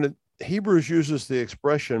 But when Hebrews uses the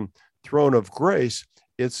expression throne of grace,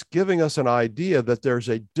 it's giving us an idea that there's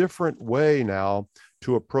a different way now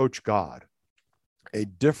to approach God, a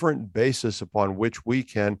different basis upon which we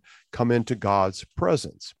can come into God's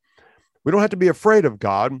presence. We don't have to be afraid of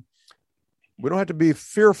God. We don't have to be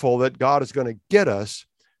fearful that God is going to get us.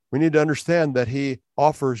 We need to understand that he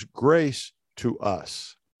offers grace to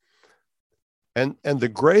us. And the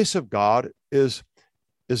grace of God is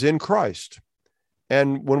in Christ.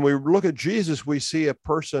 And when we look at Jesus, we see a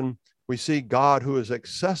person, we see God who is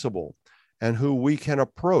accessible and who we can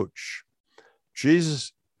approach.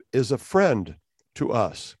 Jesus is a friend to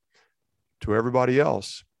us, to everybody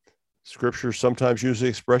else. Scripture sometimes uses the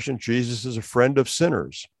expression, Jesus is a friend of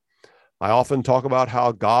sinners. I often talk about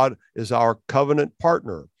how God is our covenant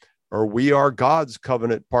partner. or we are God's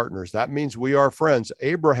covenant partners. That means we are friends.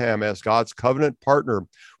 Abraham, as God's covenant partner,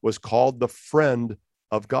 was called the friend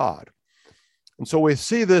of God. And so we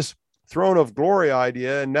see this throne of glory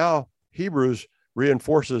idea, and now Hebrews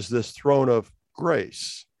reinforces this throne of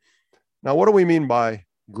grace. Now, what do we mean by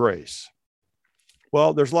grace?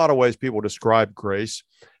 Well, there's a lot of ways people describe grace,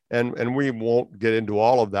 and we won't get into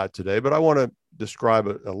all of that today, but I want to describe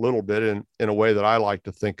it a little bit in a way that I like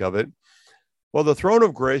to think of it. Well, the throne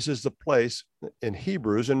of grace is the place in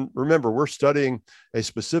Hebrews, and remember, we're studying a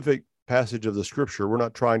specific passage of the scripture. We're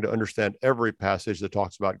not trying to understand every passage that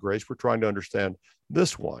talks about grace. We're trying to understand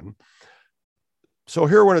this one. So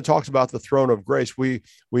here, when it talks about the throne of grace, we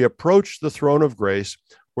approach the throne of grace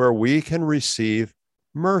where we can receive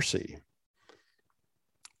mercy.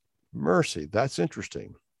 Mercy, that's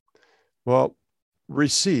interesting. Well,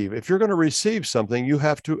 receive. If you're going to receive something, you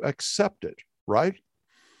have to accept it, right?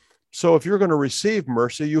 So if you're going to receive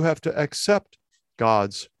mercy, you have to accept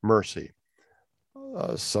God's mercy.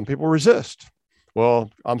 Some people resist. Well,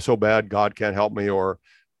 I'm so bad, God can't help me, or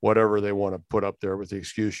whatever they want to put up there with the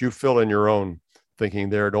excuse. You fill in your own thinking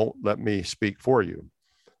there. Don't let me speak for you.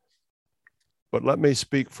 But let me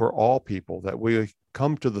speak for all people, that we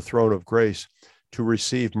come to the throne of grace to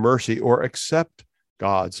receive mercy or accept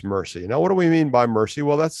God's mercy. Now, what do we mean by mercy?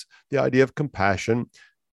 Well, that's the idea of compassion.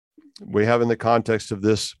 We have in the context of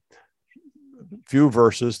this few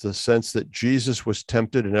verses the sense that Jesus was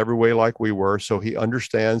tempted in every way like we were, so he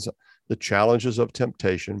understands the challenges of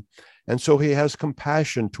temptation, and so he has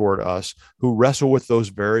compassion toward us who wrestle with those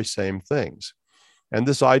very same things. And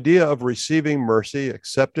this idea of receiving mercy,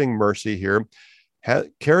 accepting mercy here,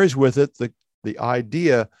 carries with it the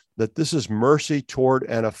idea that this is mercy toward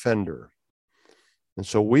an offender. And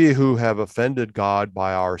so we who have offended God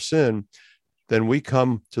by our sin, then we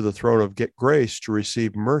come to the throne of grace to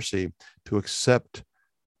receive mercy, to accept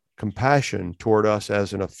compassion toward us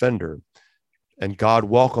as an offender. And God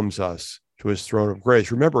welcomes us to his throne of grace.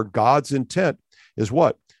 Remember, God's intent is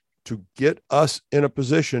what? To get us in a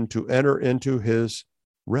position to enter into his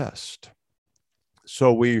rest.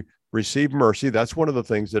 So we receive mercy. That's one of the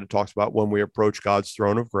things that it talks about when we approach God's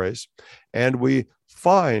throne of grace, and we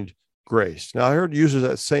find grace. Now, I heard it uses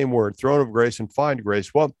that same word, throne of grace and find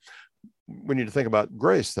grace. Well, we need to think about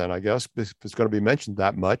grace then, I guess, if it's going to be mentioned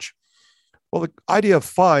that much. Well, the idea of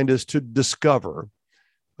find is to discover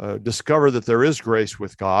that there is grace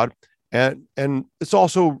with God. And it's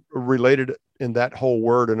also related in that whole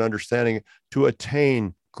word and understanding to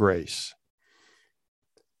attain grace.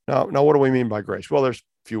 Now, what do we mean by grace? Well, there's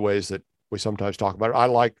a few ways that we sometimes talk about it. I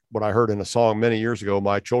like what I heard in a song many years ago.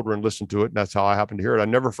 My children listened to it, and that's how I happened to hear it. I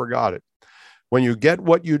never forgot it. When you get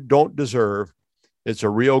what you don't deserve, it's a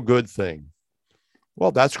real good thing.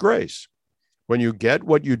 Well, that's grace. When you get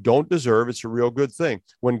what you don't deserve, it's a real good thing.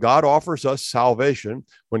 When God offers us salvation,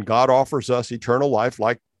 when God offers us eternal life,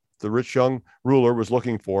 like the rich young ruler was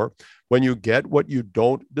looking for, when you get what you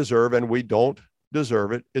don't deserve, and we don't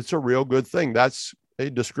deserve it, it's a real good thing. That's a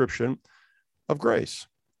description of grace.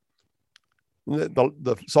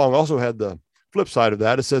 The song also had the flip side of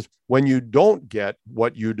that. It says, when you don't get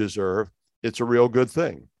what you deserve, it's a real good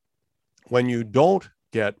thing. When you don't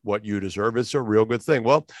get what you deserve, it's a real good thing.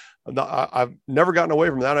 Well, I've never gotten away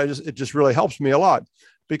from that. It just really helps me a lot,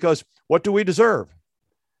 because what do we deserve?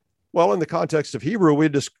 Well, in the context of Hebrew, we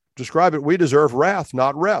describe it, we deserve wrath,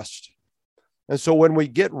 not rest. And so when we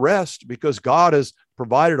get rest, because God has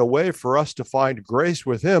provided a way for us to find grace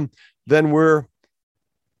with him, then we're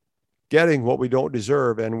getting what we don't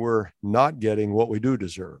deserve, and we're not getting what we do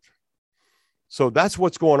deserve. So that's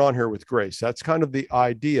what's going on here with grace. That's kind of the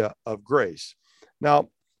idea of grace. Now,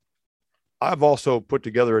 I've also put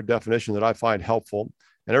together a definition that I find helpful.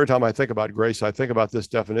 And every time I think about grace, I think about this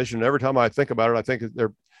definition. And every time I think about it, I think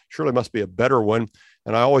there surely must be a better one.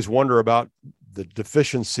 And I always wonder about the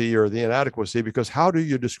deficiency or the inadequacy, because how do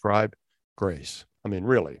you describe grace? I mean,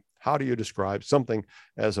 really, how do you describe something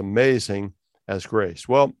as amazing as grace?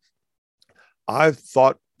 Well, I've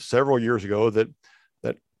thought several years ago that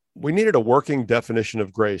we needed a working definition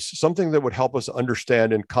of grace, something that would help us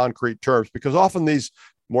understand in concrete terms, because often these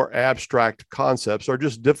more abstract concepts are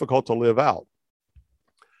just difficult to live out.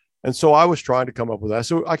 And so I was trying to come up with that.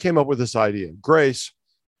 So I came up with this idea. Grace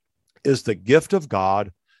is the gift of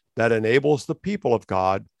God that enables the people of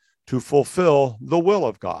God to fulfill the will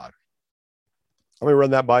of God. Let me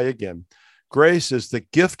run that by you again. Grace is the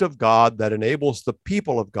gift of God that enables the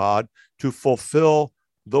people of God to fulfill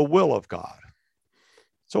the will of God.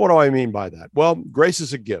 So what do I mean by that? Well, grace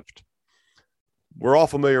is a gift. We're all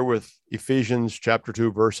familiar with Ephesians chapter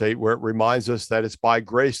 2, verse 8, where it reminds us that it's by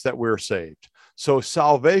grace that we're saved. So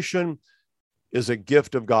salvation is a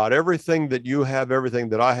gift of God. Everything that you have, everything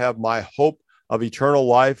that I have, my hope of eternal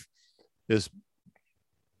life is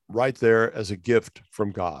right there as a gift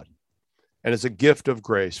from God. And it's a gift of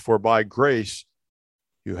grace, for by grace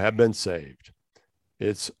you have been saved.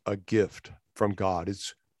 It's a gift from God.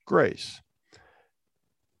 It's grace.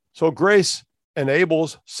 So grace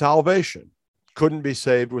enables salvation. Couldn't be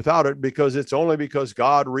saved without it, because it's only because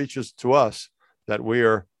God reaches to us that we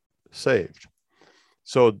are saved.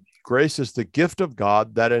 So grace is the gift of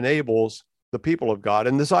God that enables the people of God.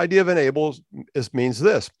 And this idea of enables means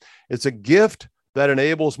this. It's a gift that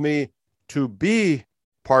enables me to be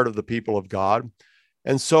part of the people of God.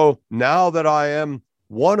 And so now that I am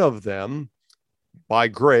one of them by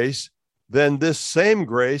grace, then this same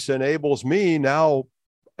grace enables me now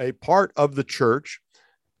a part of the church,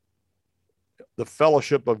 the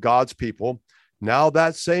fellowship of God's people. Now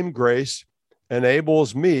that same grace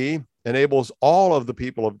enables me, enables all of the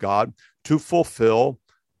people of God to fulfill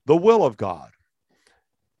the will of God.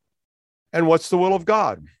 And what's the will of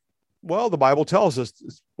God? Well, the Bible tells us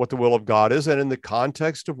what the will of God is. And in the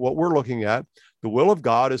context of what we're looking at, the will of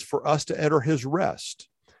God is for us to enter his rest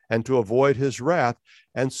and to avoid his wrath.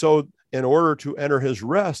 And so in order to enter his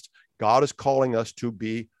rest, God is calling us to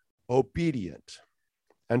be obedient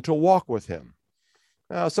and to walk with him.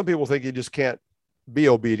 Now, some people think you just can't be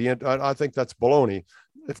obedient. I think that's baloney.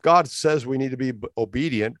 If God says we need to be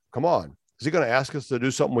obedient, come on. Is he going to ask us to do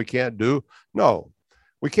something we can't do? No.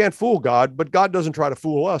 We can't fool God, but God doesn't try to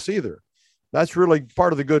fool us either. That's really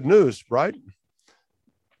part of the good news, right?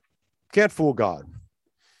 Can't fool God.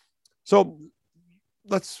 So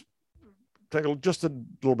let's take just a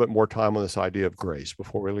little bit more time on this idea of grace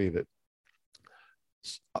before we leave it.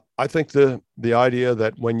 I think the idea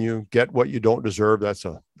that when you get what you don't deserve, that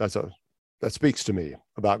speaks to me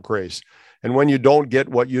about grace. And when you don't get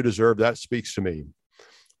what you deserve, that speaks to me.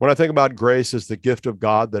 When I think about grace as the gift of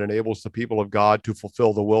God that enables the people of God to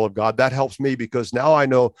fulfill the will of God, that helps me, because now I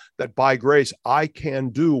know that by grace, I can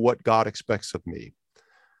do what God expects of me.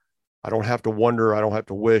 I don't have to wonder. I don't have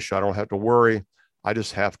to wish. I don't have to worry. I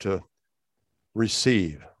just have to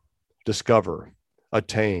receive, discover,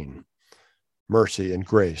 attain mercy and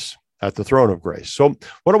grace at the throne of grace. So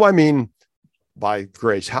what do I mean by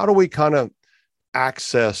grace? How do we kind of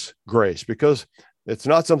access grace? Because it's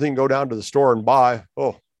not something you can go down to the store and buy.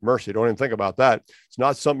 Oh, mercy. Don't even think about that. It's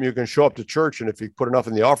not something you can show up to church and if you put enough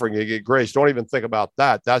in the offering, you get grace. Don't even think about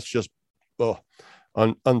that. That's just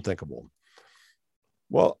unthinkable.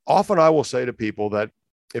 Well, often I will say to people that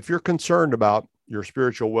if you're concerned about your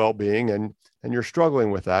spiritual well-being and you're struggling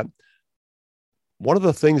with that, one of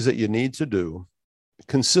the things that you need to do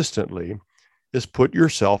consistently is put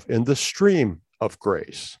yourself in the stream of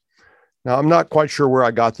grace. Now, I'm not quite sure where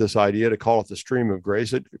I got this idea to call it the stream of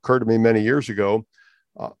grace. It occurred to me many years ago.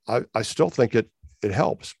 I still think it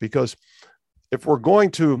helps, because if we're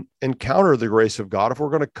going to encounter the grace of God, if we're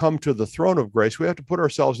going to come to the throne of grace, we have to put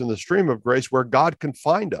ourselves in the stream of grace where God can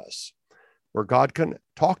find us, where God can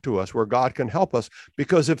talk to us, where God can help us.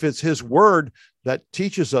 Because if it's his word that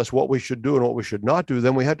teaches us what we should do and what we should not do,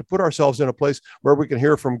 then we have to put ourselves in a place where we can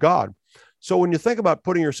hear from God. So when you think about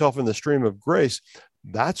putting yourself in the stream of grace,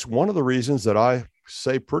 that's one of the reasons that I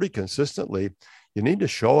say pretty consistently, you need to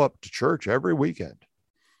show up to church every weekend.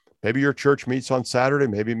 Maybe your church meets on Saturday,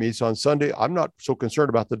 maybe it meets on Sunday. I'm not so concerned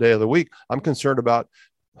about the day of the week. I'm concerned about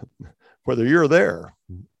whether you're there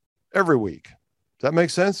every week. Does that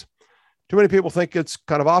make sense? Too many people think it's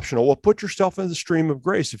kind of optional. Well, put yourself in the stream of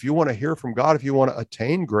grace. If you want to hear from God, if you want to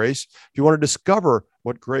attain grace, if you want to discover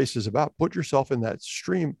what grace is about, put yourself in that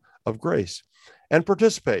stream of grace and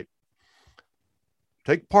participate.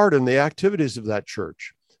 Take part in the activities of that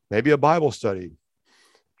church, maybe a Bible study,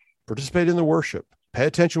 participate in the worship, pay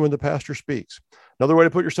attention when the pastor speaks. Another way to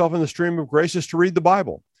put yourself in the stream of grace is to read the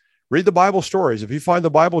Bible. Read the Bible stories. If you find the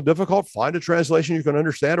Bible difficult, find a translation you can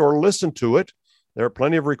understand or listen to it. There are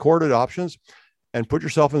plenty of recorded options, and put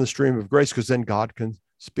yourself in the stream of grace, because then God can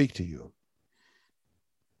speak to you.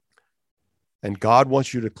 And God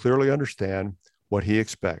wants you to clearly understand what he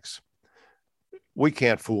expects. We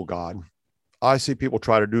can't fool God. I see people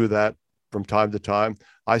try to do that from time to time.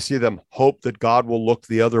 I see them hope that God will look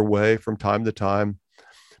the other way from time to time.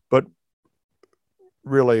 But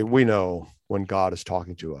really, we know when God is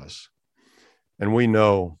talking to us, and we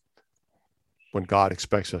know when God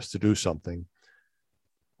expects us to do something.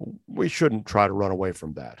 We shouldn't try to run away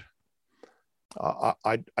from that.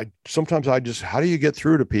 Sometimes how do you get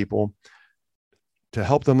through to people to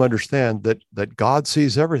help them understand that God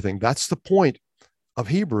sees everything? That's the point of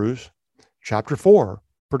Hebrews chapter 4,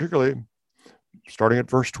 particularly starting at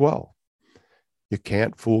verse 12. You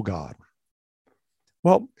can't fool God.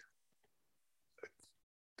 Well,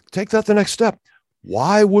 take that the next step.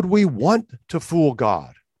 Why would we want to fool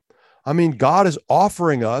God? I mean, God is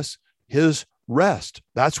offering us his rest.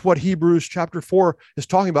 That's what Hebrews chapter 4 is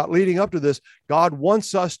talking about leading up to this. God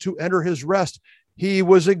wants us to enter his rest. He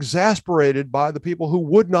was exasperated by the people who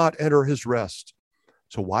would not enter his rest.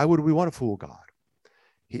 So why would we want to fool God?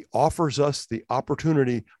 He offers us the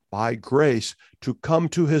opportunity by grace to come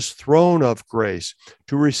to his throne of grace,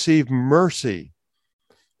 to receive mercy,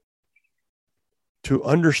 to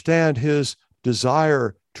understand his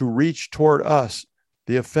desire to reach toward us,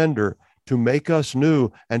 the offender, to make us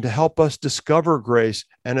new and to help us discover grace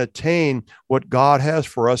and attain what God has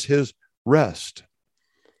for us, his rest.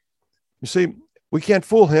 You see, we can't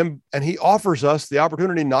fool him, and he offers us the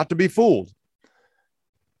opportunity not to be fooled.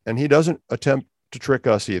 And he doesn't attempt to trick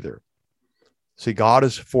us either. See, God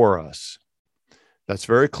is for us. That's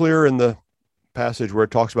very clear in the passage where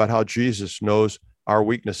it talks about how Jesus knows our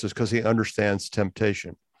weaknesses because he understands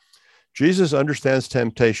temptation. Jesus understands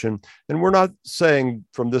temptation, and we're not saying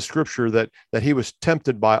from this scripture that he was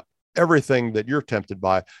tempted by everything that you're tempted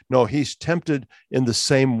by. No, he's tempted in the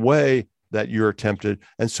same way that you're tempted,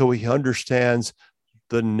 and so he understands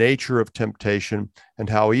the nature of temptation and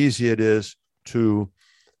how easy it is to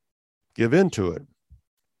give into it.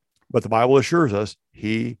 But the Bible assures us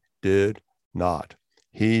he did not.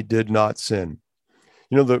 He did not sin.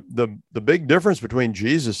 You know, the big difference between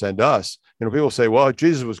Jesus and us, people say, well,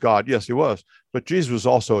 Jesus was God. Yes, he was. But Jesus was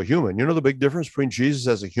also a human. You know the big difference between Jesus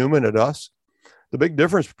as a human and us? The big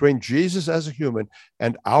difference between Jesus as a human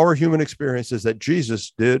and our human experience is that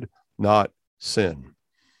Jesus did not sin.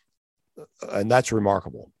 And that's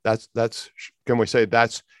remarkable. That's can we say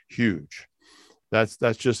that's huge? That's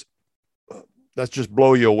just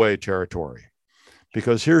blow you away territory.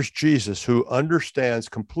 Because here's Jesus who understands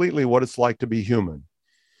completely what it's like to be human,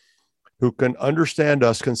 who can understand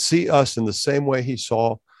us, can see us in the same way he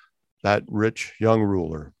saw that rich young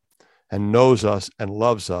ruler, and knows us and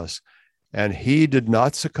loves us. And he did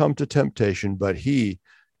not succumb to temptation, but he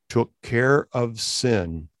took care of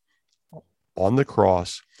sin on the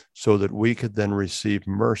cross so that we could then receive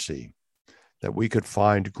mercy, that we could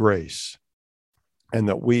find grace, and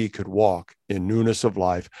that we could walk in newness of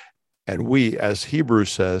life. And we, as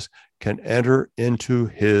Hebrews says, can enter into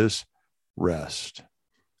his rest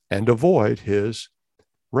and avoid his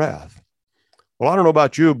wrath. Well, I don't know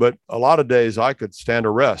about you, but a lot of days I could stand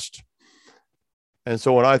arrest. And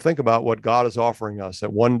so when I think about what God is offering us,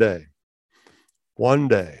 that one day,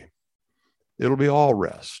 it'll be all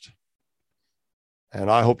rest. And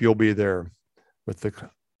I hope you'll be there with the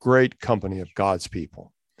great company of God's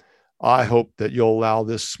people. I hope that you'll allow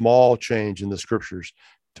this small change in the scriptures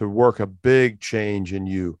to work a big change in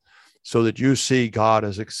you so that you see God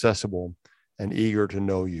as accessible and eager to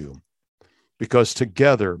know you. Because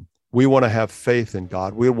together, we want to have faith in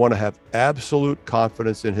God. We want to have absolute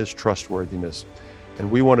confidence in his trustworthiness. And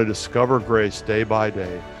we want to discover grace day by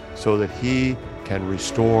day so that he can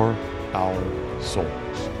restore our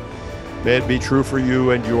souls. May it be true for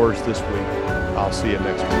you and yours this week. I'll see you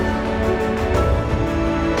next week.